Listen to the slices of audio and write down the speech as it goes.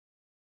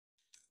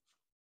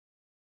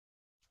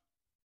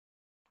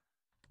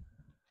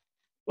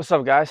What's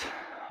up, guys?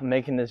 I'm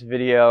making this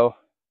video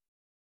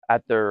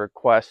at the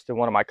request of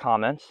one of my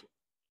comments,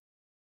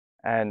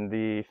 and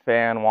the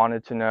fan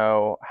wanted to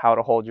know how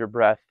to hold your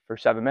breath for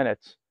 7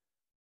 minutes.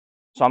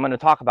 So I'm going to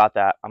talk about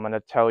that. I'm going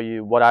to tell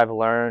you what I've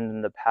learned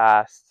in the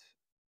past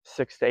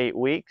 6 to 8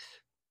 weeks,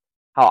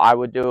 how I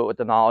would do it with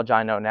the knowledge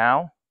I know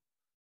now.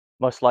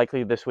 Most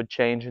likely this would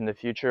change in the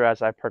future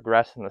as I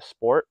progress in the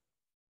sport,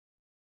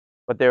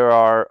 but there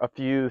are a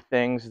few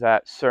things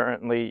that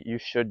certainly you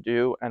should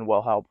do and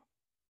will help.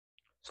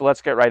 So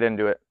let's get right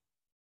into it.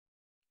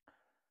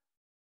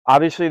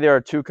 Obviously, there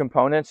are two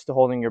components to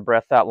holding your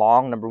breath that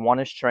long. Number one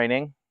is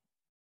training,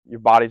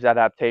 your body's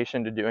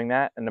adaptation to doing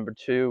that. And number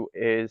two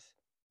is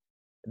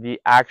the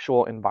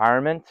actual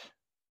environment,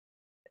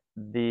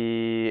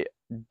 the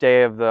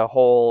day of the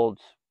hold,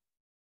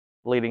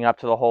 leading up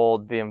to the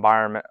hold, the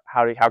environment.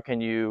 How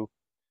can you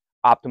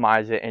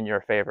optimize it in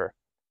your favor?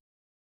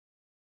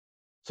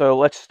 So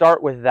let's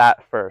start with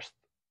that first,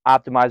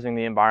 optimizing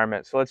the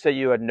environment. So let's say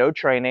you had no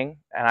training,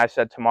 and I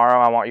said, tomorrow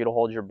I want you to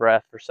hold your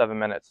breath for 7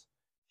 minutes.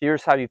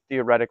 Here's how you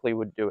theoretically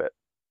would do it.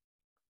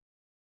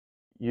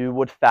 You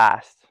would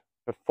fast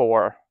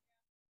before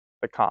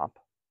the comp.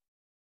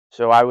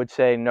 So I would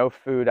say no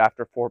food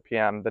after 4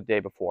 p.m. the day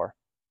before.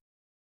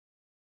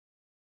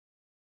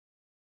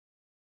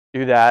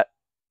 Do that.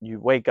 You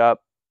wake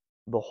up.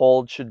 The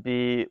hold should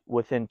be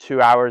within 2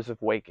 hours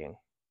of waking.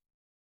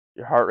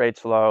 Your heart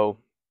rate's low.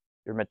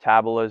 Your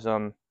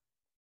metabolism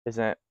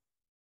isn't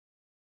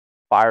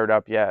fired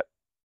up yet.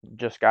 You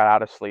just got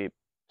out of sleep.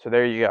 So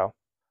there you go.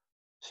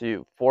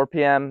 So 4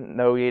 p.m.,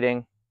 no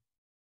eating.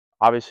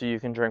 Obviously, you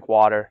can drink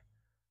water.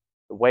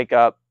 Wake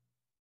up.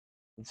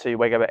 So you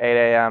wake up at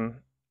 8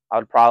 a.m. I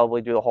would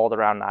probably do the hold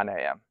around 9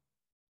 a.m.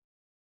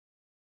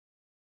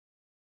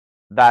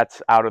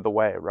 That's out of the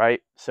way,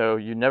 right? So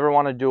you never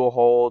want to do a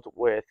hold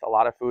with a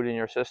lot of food in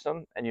your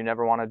system, and you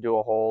never want to do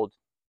a hold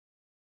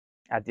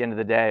at the end of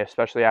the day,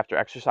 especially after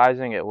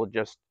exercising. It will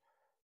just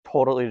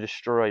totally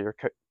destroy your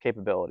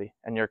capability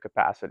and your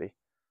capacity.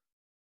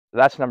 So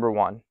that's number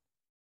one.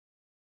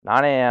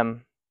 9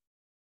 a.m.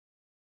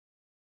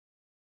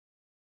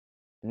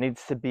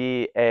 needs to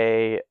be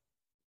a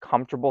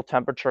comfortable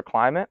temperature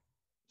climate,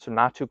 so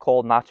not too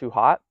cold, not too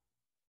hot.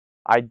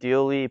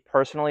 Ideally,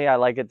 personally, I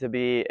like it to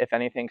be, if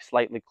anything,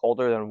 slightly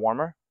colder than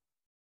warmer.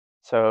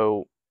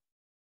 So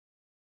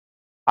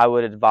I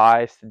would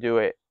advise to do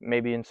it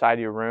maybe inside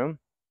your room.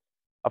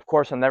 Of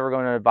course, I'm never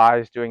going to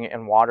advise doing it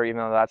in water, even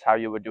though that's how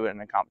you would do it in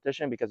a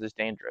competition, because it's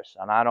dangerous.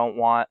 And I don't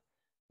want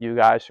you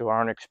guys who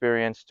aren't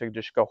experienced to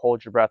just go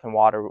hold your breath in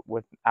water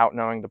without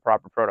knowing the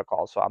proper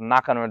protocol. So I'm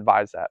not going to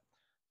advise that.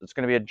 It's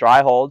going to be a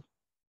dry hold.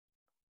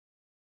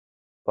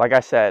 Like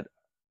I said,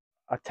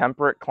 a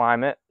temperate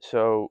climate.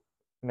 So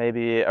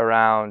maybe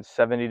around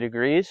 70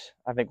 degrees,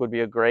 I think would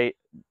be a great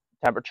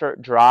temperature.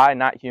 Dry,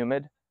 not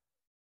humid.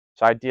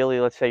 So ideally,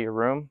 let's say your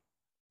room.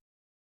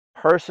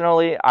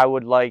 Personally, I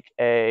would like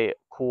a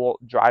cool,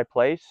 dry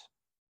place.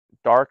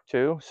 Dark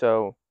too,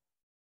 so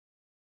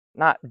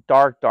not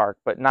dark,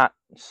 but not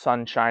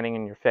sun shining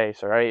in your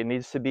face, all right? It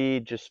needs to be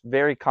just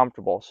very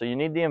comfortable. So you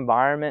need the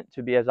environment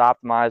to be as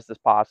optimized as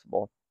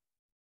possible.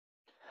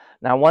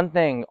 Now, one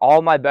thing,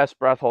 all my best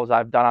breath holds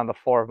I've done on the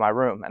floor of my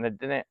room, and it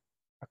didn't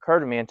occur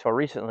to me until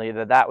recently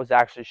that that was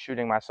actually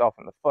shooting myself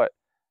in the foot,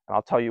 and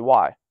I'll tell you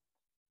why.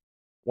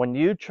 When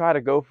you try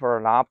to go for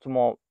an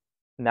optimal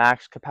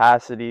max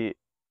capacity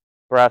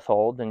breath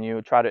hold and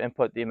you try to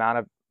input the amount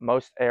of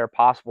most air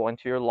possible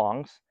into your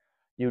lungs,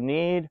 you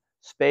need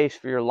space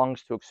for your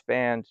lungs to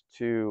expand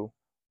to,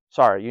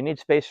 you need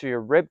space for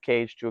your rib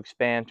cage to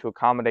expand to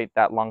accommodate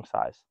that lung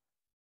size.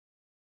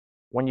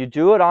 When you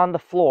do it on the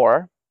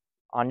floor,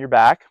 on your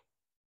back,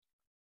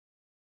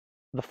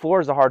 the floor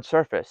is a hard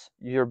surface.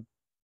 The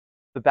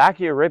back of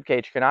your rib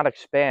cage cannot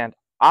expand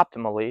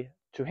optimally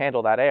to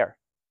handle that air.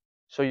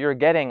 So you're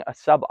getting a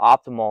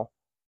suboptimal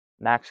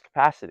max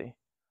capacity,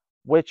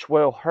 which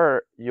will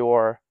hurt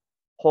your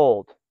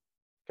hold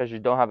because you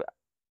don't have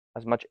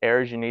as much air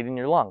as you need in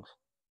your lungs.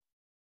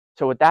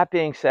 So with that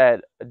being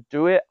said,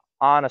 do it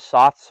on a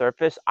soft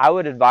surface. I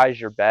would advise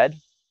your bed.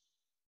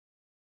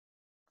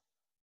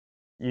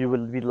 You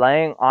would be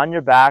laying on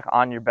your back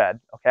on your bed,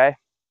 okay?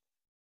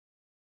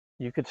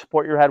 You could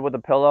support your head with a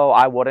pillow.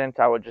 I wouldn't.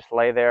 I would just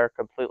lay there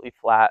completely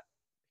flat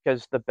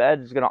because the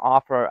bed is going to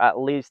offer at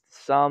least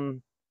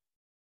some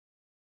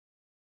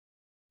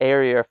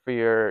area for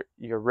your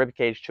rib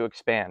cage to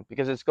expand,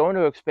 because it's going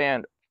to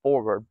expand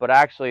forward, but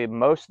actually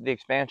most of the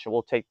expansion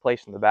will take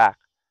place in the back.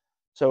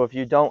 So if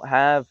you don't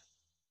have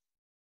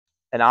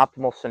an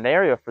optimal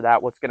scenario for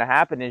that, what's going to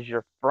happen is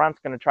your front's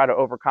going to try to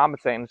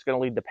overcompensate, and it's going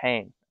to lead to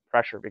pain,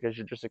 pressure, because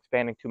you're just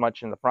expanding too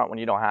much in the front when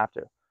you don't have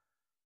to.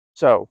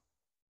 So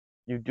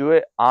you do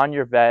it on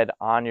your bed,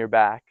 on your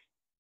back,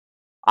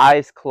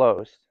 eyes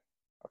closed,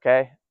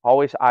 okay?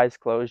 Always eyes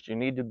closed. You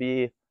need to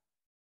be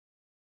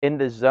in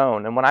the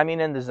zone. And when I mean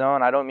in the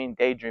zone, I don't mean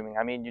daydreaming.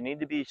 I mean you need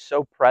to be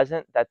so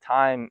present that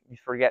you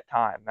forget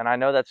time. And I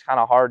know that's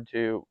kind of hard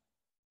to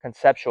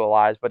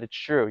conceptualize, but it's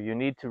true. You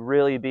need to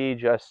really be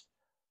just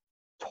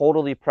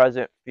totally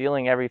present,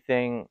 feeling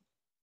everything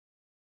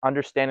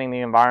understanding the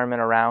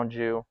environment around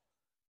you,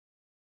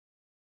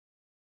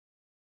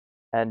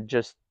 and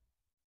just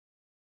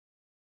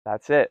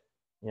that's it,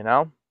 you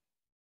know,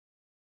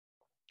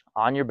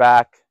 on your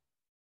back.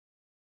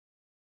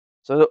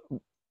 So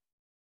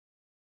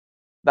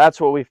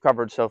that's what we've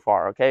covered so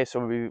far. Okay,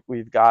 so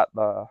we've got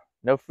the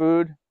no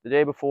food the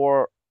day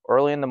before,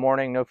 early in the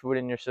morning, no food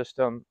in your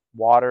system,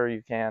 water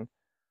you can,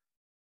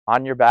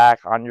 on your back,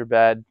 on your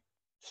bed.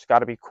 It's got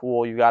to be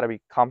cool. You got to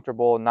be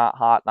comfortable, not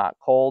hot, not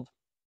cold.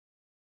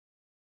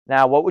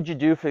 Now, what would you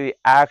do for the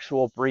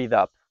actual breathe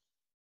up?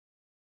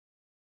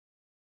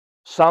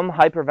 Some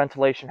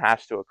hyperventilation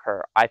has to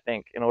occur, I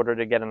think, in order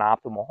to get an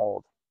optimal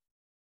hold.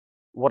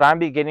 What I'm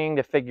beginning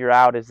to figure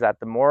out is that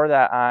the more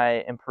that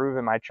I improve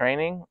in my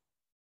training,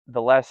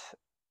 the less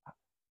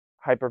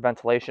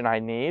hyperventilation I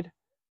need.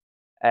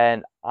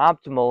 And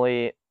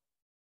optimally,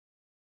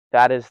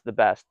 that is the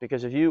best.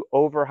 Because if you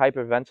over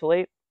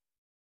hyperventilate,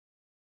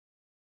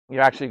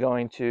 you're actually it's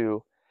going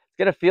to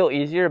feel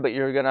easier, but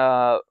you're going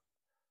to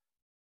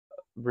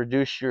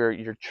reduce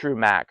your true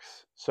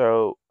max.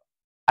 So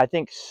I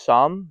think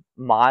some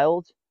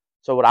mild.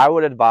 So what I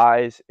would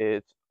advise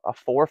is a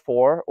 4-4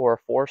 or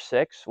a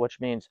 4-6, which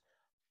means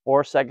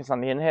 4 seconds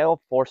on the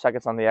inhale, 4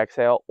 seconds on the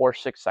exhale, or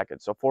 6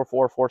 seconds. So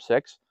 4-4,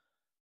 4-6.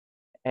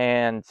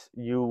 And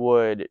you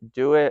would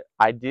do it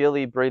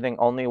ideally breathing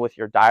only with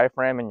your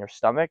diaphragm and your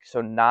stomach,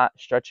 so not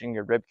stretching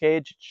your rib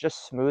cage. It's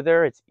just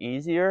smoother. It's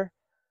easier.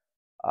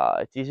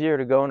 It's easier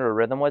to go into a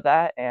rhythm with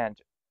that. And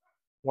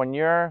when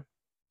you're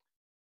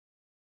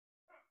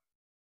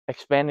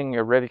expanding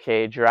your rib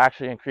cage, you're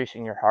actually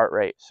increasing your heart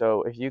rate.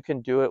 So if you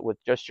can do it with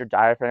just your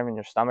diaphragm and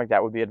your stomach,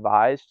 that would be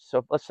advised.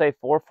 So let's say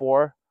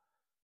 4-4,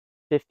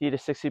 50 to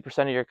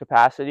 60% of your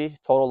capacity,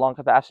 total lung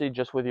capacity,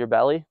 just with your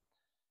belly.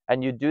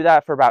 And you do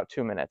that for about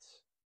 2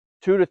 minutes,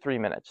 2 to 3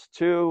 minutes.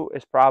 2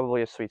 is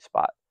probably a sweet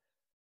spot.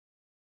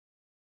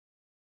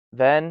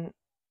 Then,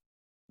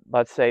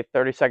 let's say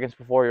 30 seconds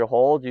before your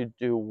hold, you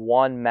do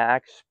 1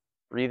 max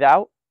breathe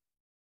out,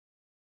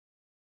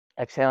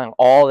 exhaling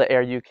all the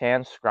air you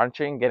can,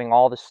 scrunching, getting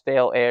all the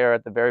stale air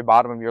at the very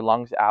bottom of your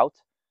lungs out.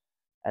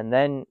 And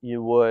then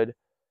you would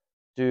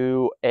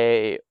do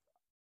a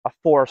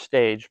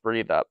 4-stage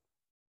breathe up.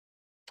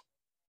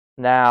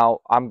 Now,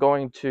 I'm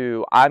going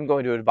to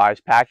advise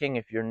packing.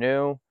 If you're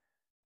new,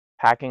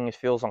 packing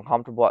feels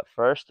uncomfortable at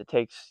first. It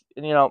takes,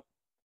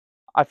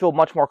 I feel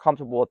much more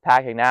comfortable with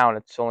packing now, and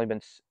it's only been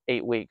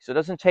 8 weeks. So it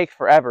doesn't take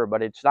forever,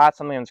 but it's not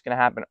something that's going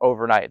to happen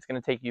overnight. It's going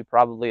to take you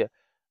probably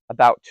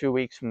about 2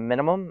 weeks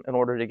minimum in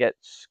order to get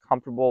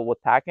comfortable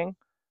with packing,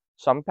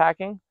 some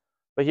packing.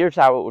 But here's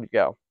how it would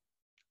go.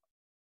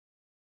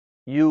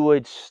 You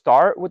would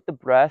start with the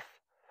breath.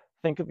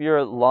 Think of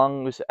your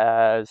lungs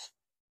as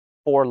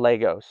 4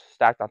 Legos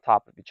stacked on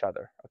top of each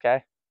other,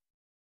 okay?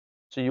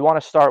 So you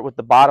want to start with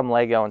the bottom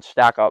Lego and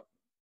stack up.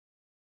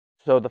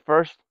 So the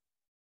first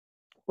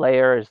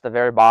layer is the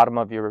very bottom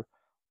of your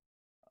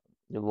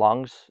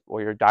lungs,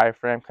 or your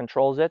diaphragm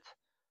controls it.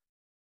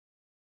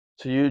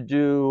 So you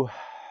do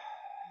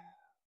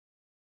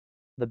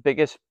the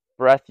biggest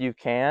breath you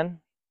can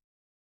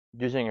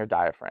using your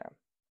diaphragm.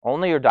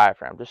 Only your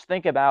diaphragm. Just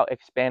think about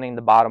expanding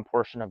the bottom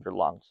portion of your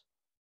lungs.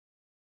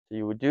 So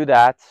you would do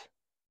that.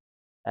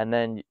 And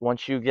then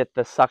once you get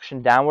the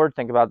suction downward,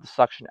 think about the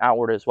suction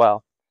outward as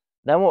well.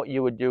 Then what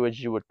you would do is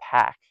you would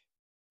pack.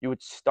 You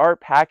would start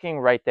packing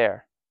right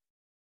there,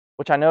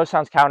 which I know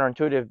sounds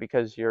counterintuitive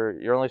because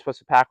you're only supposed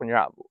to pack when you're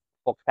at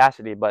full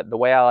capacity. But the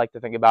way I like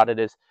to think about it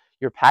is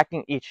you're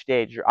packing each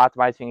stage. You're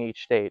optimizing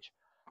each stage.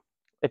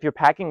 If you're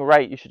packing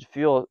right, you should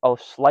feel a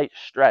slight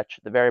stretch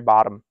at the very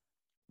bottom,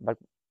 like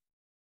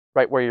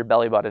right where your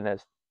belly button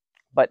is,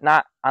 but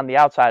not on the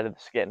outside of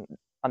the skin,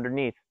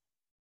 underneath.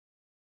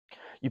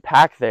 You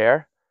pack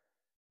there,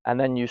 and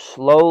then you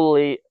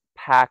slowly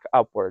pack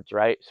upwards,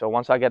 right? So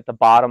once I get the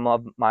bottom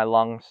of my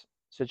lungs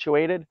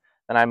situated,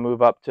 then I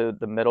move up to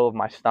the middle of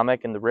my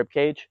stomach and the rib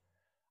cage.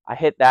 I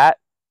hit that,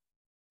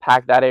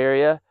 pack that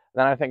area.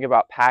 Then I think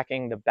about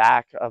packing the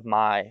back of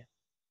my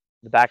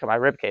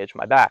rib cage,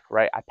 my back,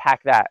 right? I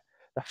pack that.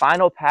 The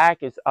final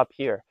pack is up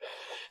here.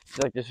 It's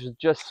like this is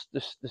just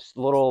this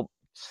little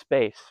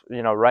space,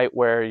 right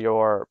where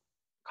your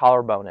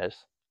collarbone is.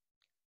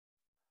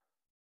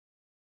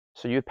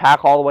 So you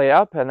pack all the way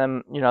up, and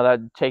then,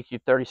 that'd take you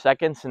 30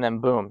 seconds, and then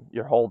boom,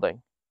 you're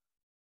holding.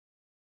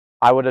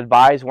 I would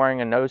advise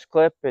wearing a nose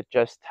clip. It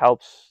just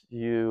helps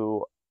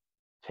you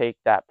take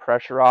that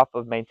pressure off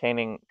of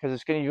maintaining,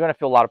 because you're going to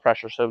feel a lot of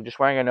pressure. So just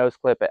wearing a nose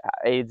clip, it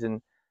aids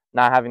in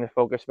not having to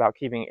focus about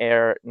keeping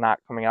air not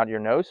coming out of your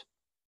nose.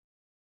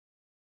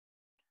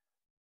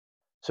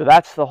 So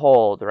that's the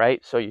hold,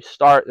 right? So you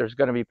start, there's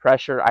going to be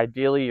pressure.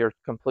 Ideally, you're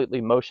completely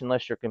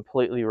motionless, you're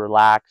completely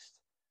relaxed,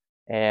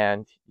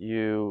 and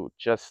you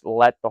just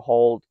let the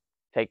hold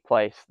take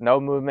place. No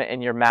movement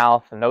in your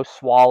mouth, no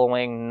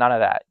swallowing, none of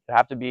that. You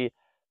have to be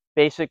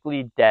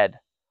basically dead.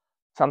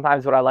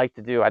 Sometimes what I like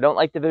to do, I don't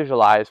like to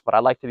visualize, but I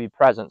like to be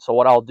present. So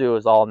what I'll do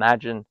is I'll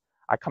imagine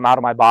I come out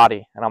of my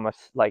body, and I'm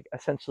like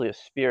essentially a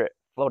spirit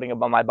floating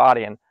above my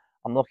body, and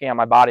I'm looking at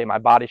my body. My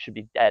body should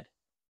be dead.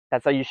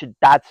 That's how you should.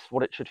 That's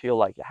what it should feel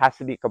like. It has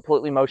to be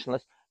completely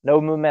motionless,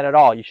 no movement at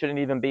all. You shouldn't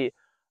even be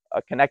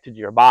connected to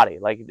your body.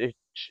 Like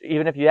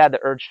even if you had the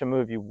urge to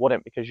move, you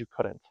wouldn't because you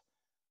couldn't.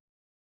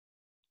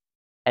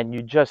 And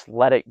you just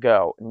let it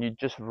go and you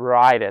just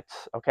ride it.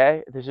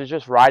 Okay, this is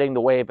just riding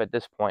the wave at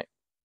this point.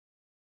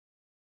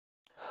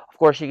 Of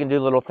course, you can do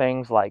little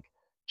things like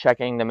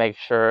checking to make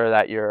sure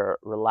that you're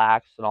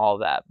relaxed and all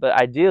of that. But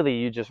ideally,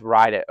 you just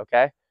ride it.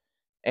 Okay,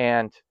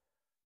 and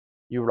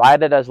you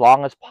ride it as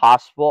long as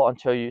possible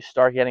until you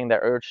start getting the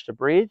urge to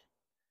breathe.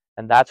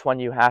 And that's when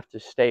you have to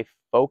stay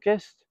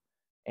focused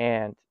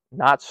and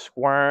not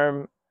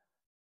squirm.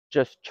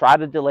 Just try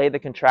to delay the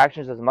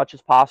contractions as much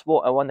as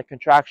possible. And when the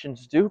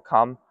contractions do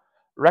come,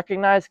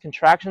 recognize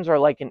contractions are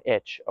like an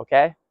itch,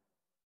 okay?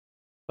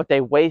 But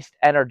they waste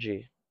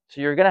energy. So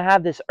you're going to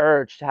have this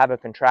urge to have a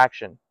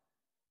contraction.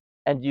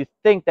 And you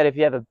think that if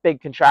you have a big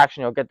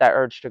contraction, you'll get that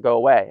urge to go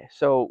away.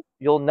 So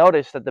you'll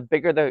notice that the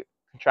bigger the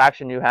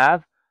contraction you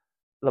have,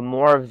 the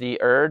more of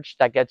the urge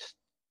that gets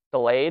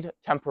delayed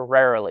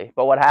temporarily.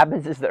 But what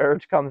happens is the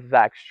urge comes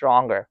back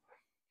stronger.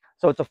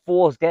 So it's a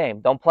fool's game.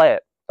 Don't play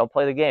it. Don't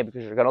play the game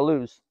because you're going to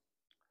lose.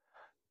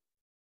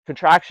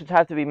 Contractions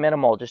have to be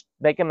minimal. Just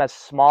make them as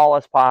small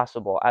as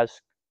possible,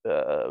 as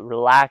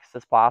relaxed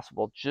as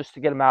possible, just to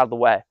get them out of the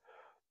way.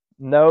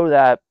 Know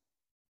that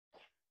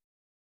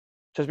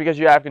just because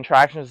you have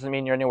contractions doesn't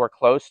mean you're anywhere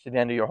close to the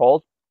end of your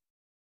hold.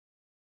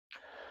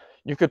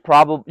 You could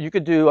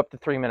do up to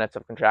 3 minutes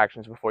of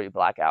contractions before you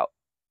black out.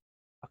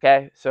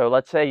 Okay, so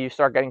let's say you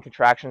start getting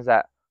contractions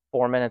at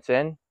 4 minutes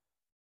in,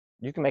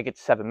 you can make it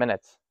 7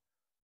 minutes.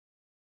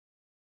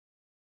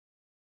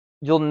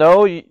 You'll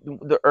know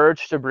the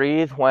urge to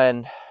breathe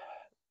when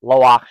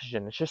low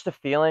oxygen. It's just a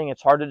feeling.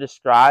 It's hard to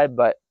describe,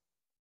 but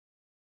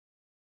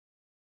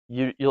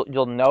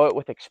you'll know it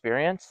with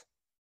experience.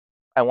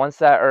 And once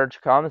that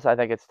urge comes, I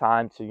think it's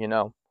time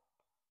to,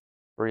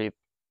 breathe.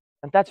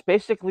 And that's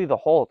basically the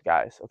hold,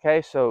 guys.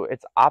 Okay, so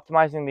it's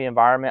optimizing the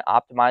environment,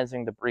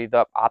 optimizing the breathe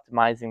up,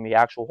 optimizing the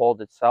actual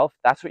hold itself.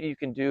 That's what you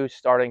can do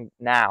starting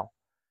now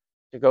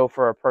to go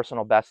for a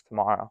personal best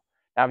tomorrow.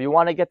 Now, if you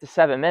want to get to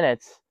 7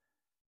 minutes,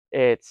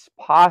 it's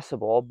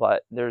possible,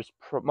 but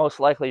most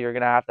likely you're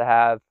going to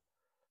have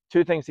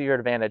two things to your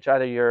advantage.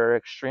 Either you're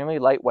extremely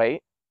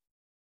lightweight,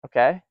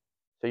 okay,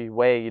 so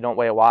you don't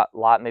weigh a lot,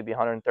 maybe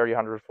 130,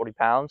 140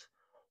 pounds,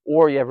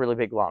 or you have really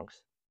big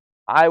lungs.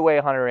 I weigh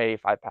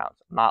 185 pounds.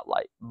 I'm not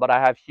light, but I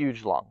have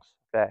huge lungs,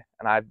 okay,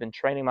 and I've been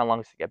training my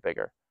lungs to get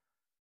bigger.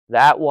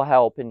 That will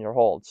help in your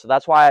hold. So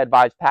that's why I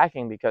advise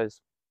packing,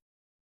 because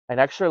an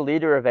extra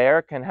liter of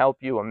air can help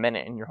you a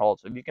minute in your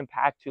hold. So if you can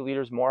pack 2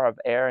 liters more of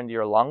air into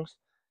your lungs,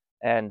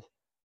 and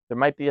there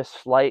might be a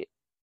slight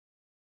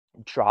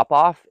drop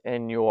off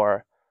in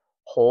your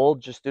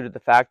hold just due to the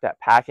fact that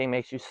packing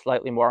makes you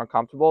slightly more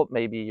uncomfortable.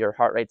 Maybe your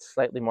heart rate's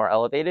slightly more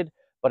elevated,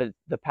 but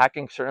the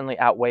packing certainly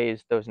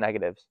outweighs those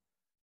negatives.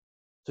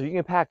 So you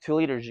can pack 2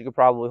 liters, you could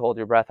probably hold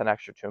your breath an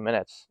extra 2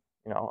 minutes,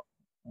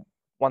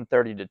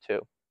 130 to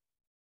 2.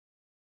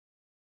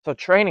 So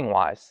training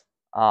wise,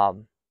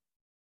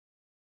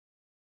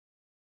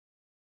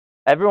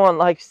 everyone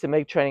likes to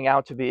make training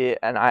out to be,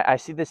 and I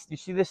see this, you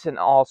see this in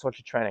all sorts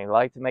of training. They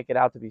like to make it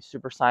out to be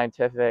super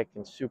scientific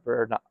and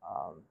super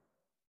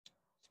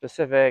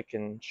specific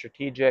and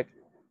strategic.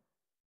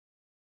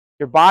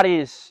 Your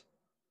body's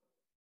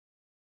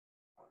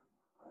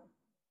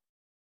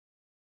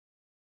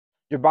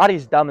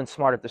dumb and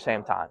smart at the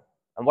same time.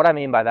 And what I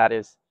mean by that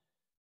is,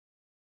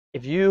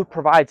 if you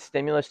provide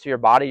stimulus to your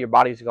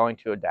body's going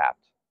to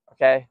adapt,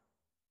 okay?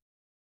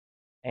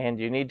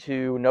 And you need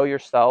to know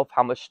yourself,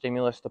 how much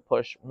stimulus to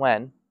push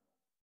when.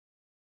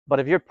 But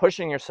if you're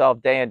pushing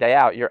yourself day in, day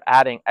out, you're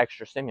adding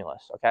extra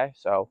stimulus, okay?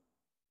 So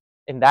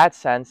in that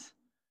sense,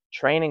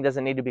 training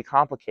doesn't need to be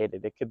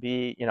complicated. It could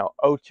be,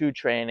 O2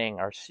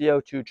 training or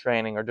CO2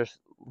 training or just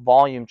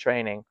volume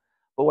training.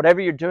 But whatever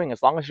you're doing,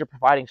 as long as you're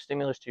providing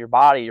stimulus to your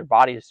body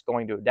is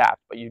going to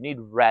adapt. But you need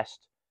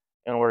rest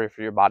in order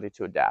for your body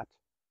to adapt.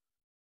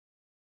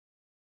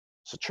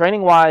 So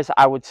training wise,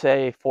 I would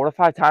say 4 to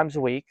 5 times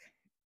a week,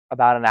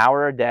 about an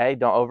hour a day.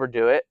 Don't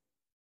overdo it.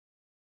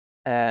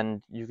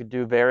 And you could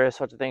do various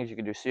sorts of things. You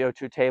could do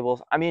CO2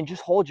 tables. I mean,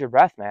 just hold your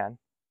breath, man,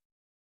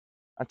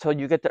 until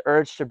you get the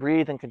urge to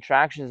breathe and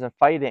contractions and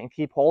fight it and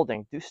keep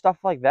holding. Do stuff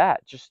like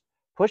that. Just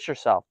push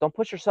yourself. Don't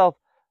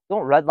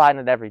redline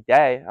it every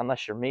day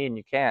unless you're me and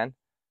you can.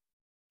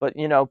 But,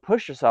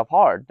 push yourself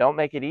hard. Don't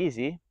make it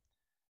easy.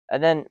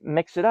 And then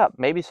mix it up.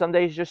 Maybe some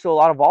days you just do a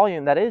lot of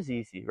volume. That is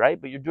easy,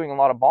 right? But you're doing a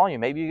lot of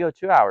volume. Maybe you go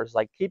 2 hours.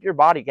 Like, keep your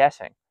body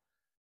guessing.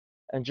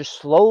 And just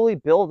slowly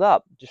build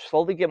up. Just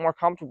slowly get more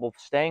comfortable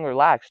staying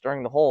relaxed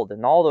during the hold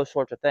and all those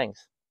sorts of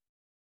things.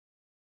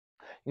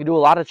 You do a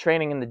lot of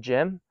training in the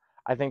gym.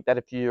 I think that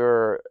if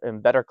you're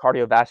in better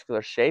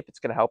cardiovascular shape, it's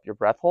going to help your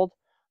breath hold.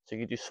 So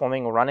you do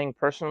swimming or running.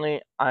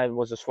 Personally, I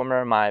was a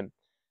swimmer in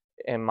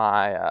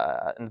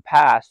the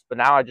past, but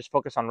now I just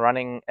focus on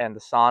running and the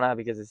sauna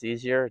because it's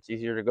easier. It's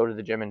easier to go to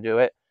the gym and do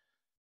it.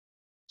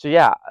 So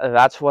yeah,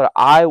 that's what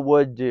I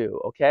would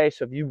do. Okay,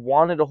 so if you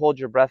wanted to hold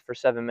your breath for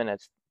 7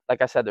 minutes,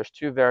 like I said, there's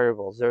two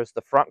variables. There's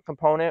the front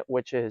component,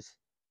 which is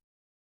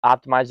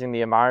optimizing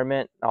the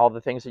environment, all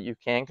the things that you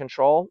can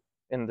control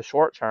in the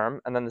short term.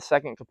 And then the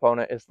second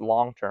component is the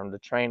long term, the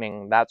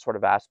training, that sort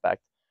of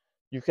aspect.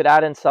 You could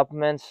add in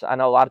supplements. I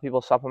know a lot of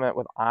people supplement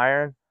with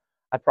iron.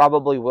 I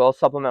probably will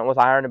supplement with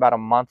iron about a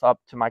month up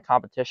to my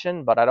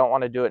competition, but I don't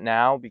want to do it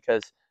now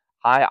because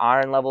high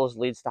iron levels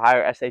leads to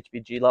higher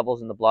SHBG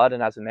levels in the blood,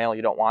 and as a male,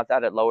 you don't want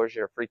that. It lowers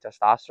your free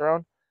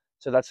testosterone.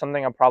 So that's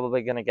something I'm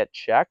probably going to get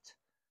checked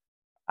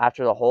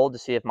after the hold to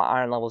see if my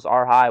iron levels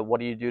are high. What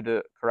do you do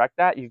to correct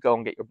that? You go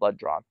and get your blood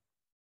drawn.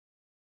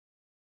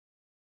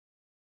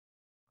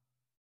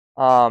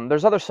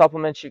 There's other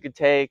supplements you could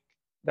take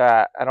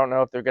that I don't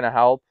know if they're going to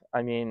help.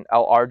 I mean,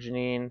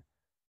 L-arginine,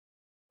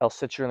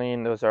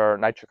 L-citrulline, those are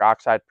nitric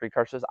oxide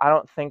precursors. I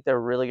don't think they're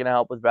really going to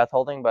help with breath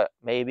holding, but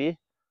maybe.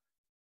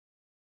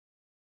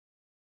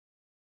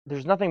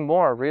 There's nothing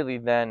more really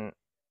than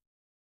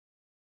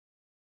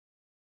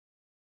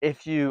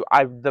if you,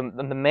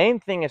 the main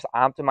thing is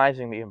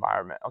optimizing the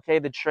environment. Okay,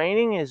 the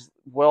training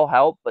will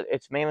help, but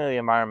it's mainly the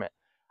environment.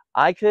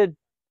 I could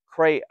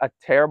create a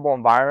terrible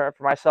environment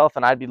for myself,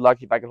 and I'd be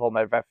lucky if I could hold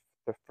my breath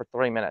for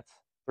 3 minutes,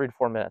 3 to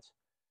 4 minutes.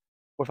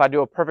 Or if I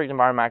do a perfect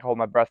environment, I can hold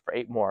my breath for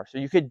 8 more. So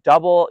you could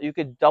double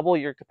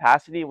your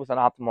capacity with an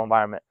optimal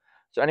environment.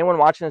 So anyone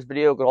watching this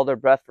video could hold their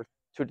breath for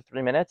 2 to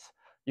 3 minutes.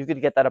 You could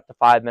get that up to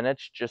 5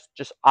 minutes, just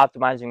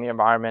optimizing the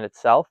environment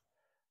itself.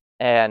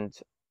 And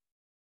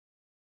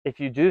if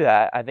you do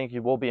that, I think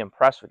you will be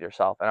impressed with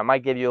yourself. And it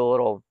might give you a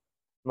little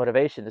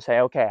motivation to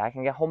say, okay, I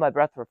can hold my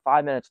breath for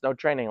 5 minutes, no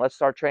training. Let's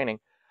start training.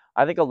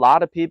 I think a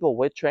lot of people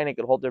with training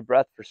could hold their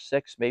breath for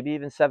 6, maybe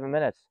even 7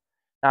 minutes.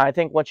 Now, I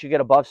think once you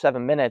get above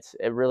 7 minutes,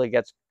 it really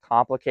gets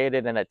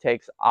complicated and it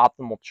takes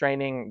optimal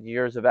training,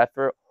 years of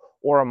effort,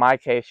 or in my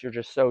case, you're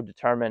just so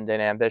determined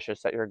and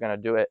ambitious that you're going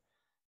to do it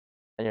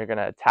and you're going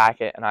to attack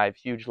it. And I have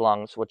huge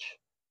lungs, which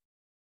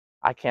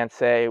I can't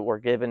say were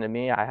given to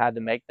me. I had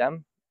to make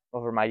them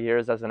over my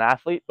years as an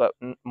athlete, but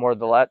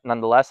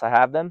nonetheless, I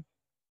have them.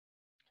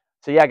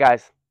 So yeah,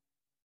 guys,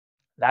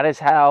 that is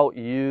how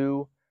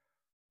you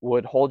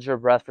would hold your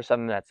breath for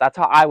 7 minutes. That's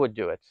how I would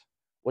do it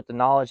with the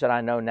knowledge that I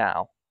know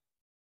now.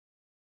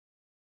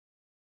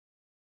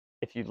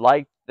 If you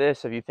like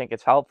this, if you think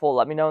it's helpful,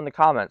 let me know in the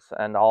comments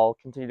and I'll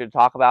continue to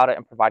talk about it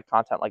and provide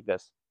content like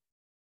this.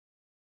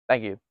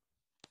 Thank you.